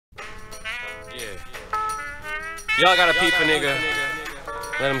Y'all gotta peep a nigga.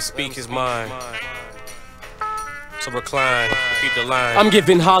 Let him speak his mind. So recline, keep the line. I'm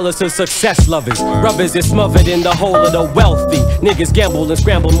giving hollers to success lovers. Rubbers is smothered in the hole of the wealthy. Niggas gamble and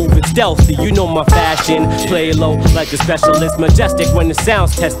scramble, moving stealthy. You know my fashion. Play low like a specialist. Majestic when the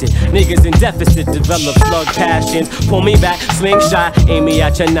sound's tested. Niggas in deficit develop slug passions. Pull me back, slingshot, aim me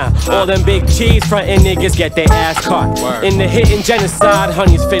at ya now. All them big cheese frontin' niggas get their ass caught. In the hitting genocide,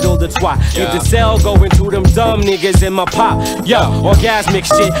 honeys fiddle the twat. If the cell going to them dumb niggas in my pop. Yo, orgasmic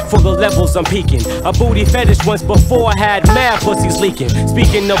shit for the levels I'm peaking. A booty fetish once before I had mad pussies leaking.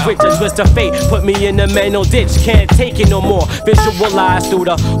 Speaking of which, a twist of fate put me in a mental ditch. Can't take it no more. Visualize through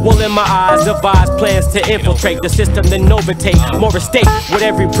the wool in my eyes. Devise plans to infiltrate the system, then overtake more estate. With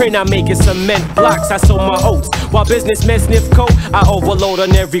every print I make is cement blocks. I sow my oats. While businessmen sniff coke, I overload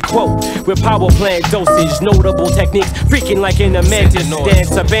on every quote. With power plant dosage, notable techniques. Freaking like in a mantis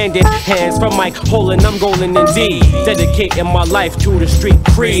dance. Abandoned hands from Mike Holland. I'm golden indeed. Dedicating my life to the street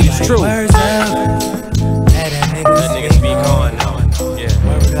creed. It's true. Let niggas speak on. Yeah.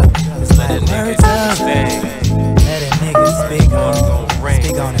 Just let that nigga do his thing. Let a nigga speak on.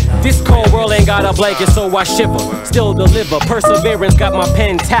 Speak on it. This cold world ain't got a blanket, so I shiver. Still deliver, perseverance got my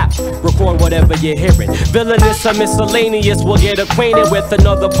pen tapped. Record whatever you're hearing. Villainous or miscellaneous will get acquainted with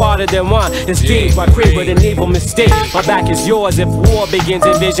another part of their mind. It's deep, I crave with an evil mistake. My back is yours if war begins.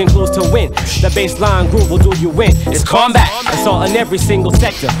 Envision clues to win. The baseline groove will do you in. It's combat. Assault in every single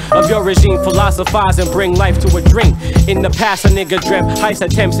sector of your regime. Philosophize and bring life to a dream. In the past, a nigga dreamt heist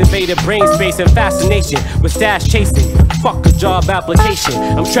attempts invaded brain space and fascination with stash chasing. Fuck a job application.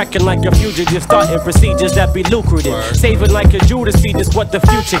 I'm trekking like a fugitive, starting procedures that be lucrative. Saving like a Judas feed is what the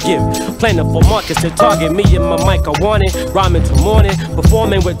future give. Plentiful markets to target me and my mic. I want it. Rhyming till morning,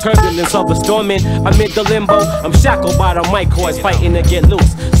 performing with turbulence of a storming. Amid the limbo, I'm shackled by the mic cords, fighting to get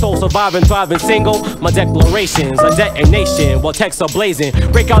loose. Soul surviving, thriving single. My declarations, a detonation while texts are blazing.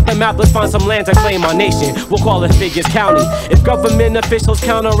 Break out the map, let's find some land to claim our nation. We'll call it Figures County. If government officials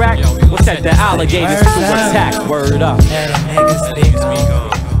counteract, we'll set the alligators to attack. Word up. Let a nigga speak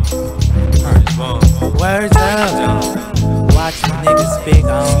on. Words up. Watch the niggas speak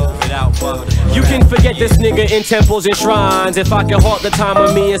on. You can forget this nigga in temples and shrines. If I can halt the time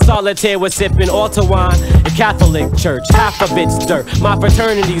of me in solitaire with sipping altar wine. A Catholic church, half a bit's dirt. My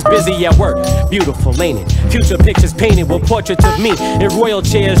fraternity's busy at work. Beautiful, ain't it? Future pictures painted with portraits of me in royal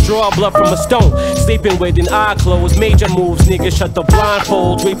chairs, draw blood from a stone. Sleeping with an eye closed, major moves, niggas shut the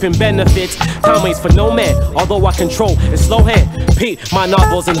blindfolds, reaping benefits. Time waits for no man, although I control in slow hand. Pete, my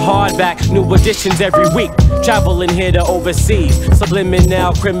novels in hardback, new editions every week. Traveling here to overseas,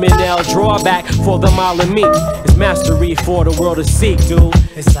 subliminal, criminal, drawback for the mile and me. It's mastery for the world to seek, dude.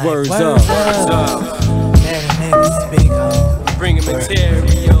 It's like words words up. up. Let a nigga speak on. Bringing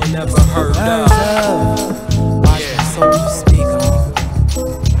material never heard Words of. up. Watch the soldiers speak on.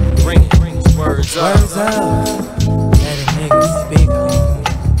 Bring it, words up. Words up. Let a nigga speak on.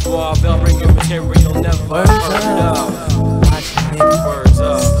 Boy, I'll bringing material never Words heard